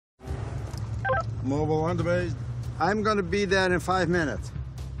Mobile on the base. I'm gonna be there in 5 minutes.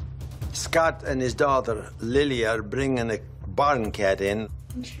 Scott and his daughter, Lily, are bringing a barn cat in.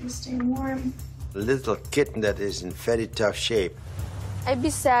 Interesting, warm. A little kitten that is in very tough shape. I'd be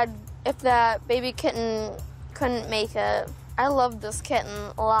sad if that baby kitten couldn't make it. I love this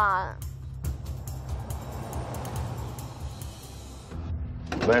kitten a lot.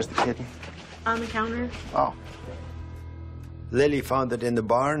 Where's the kitten? On the counter. Oh. Lily found it in the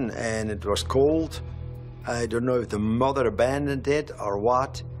barn and it was cold. I don't know if the mother abandoned it or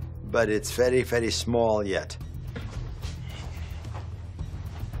what, but it's very, very small yet.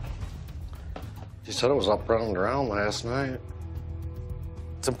 She said it was up running around last night.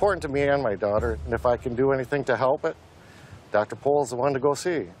 It's important to me and my daughter, and if I can do anything to help it, Dr. Pohl's the one to go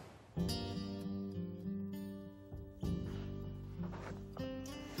see.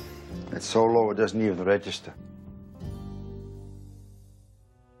 It's so low it doesn't even register.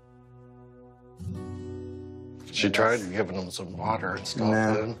 She tried giving him some water and stuff.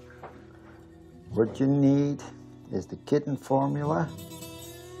 No. Then. What you need is the kitten formula.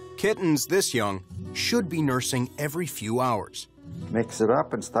 Kittens this young should be nursing every few hours. Mix it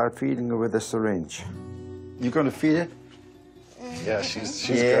up and start feeding her with a syringe. You gonna feed it? Yeah, she's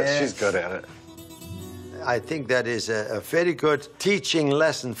Yes. good. She's good at it. I think that is a very good teaching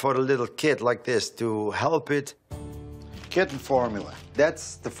lesson for a little kid like this to help it. Kitten formula.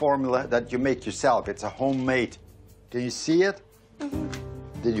 That's the formula that you make yourself. It's a homemade. Can you see it?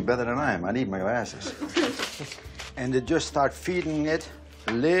 Did you better than I am? I need my glasses. And they just start feeding it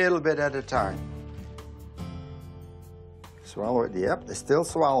a little bit at a time. Swallow it. Yep, they're still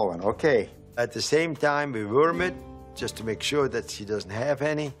swallowing. Okay. At the same time, we worm it just to make sure that she doesn't have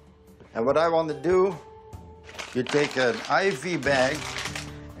any. And what I want to do, you take an IV bag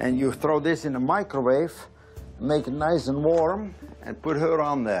and you throw this in the microwave, make it nice and warm, and put her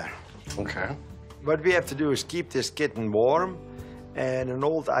on there. Okay. What we have to do is keep this kitten warm, and an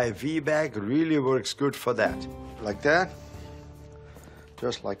old IV bag really works good for that. Like that.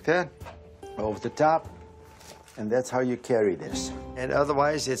 Just like that. Over the top. And that's how you carry this. And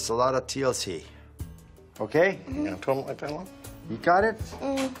otherwise, it's a lot of TLC. Okay? Yeah, tell him like that one. You got it?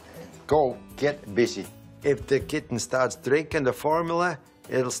 Go get busy. If the kitten starts drinking the formula,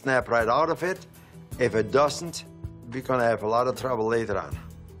 it'll snap right out of it. If it doesn't, we're gonna have a lot of trouble later on.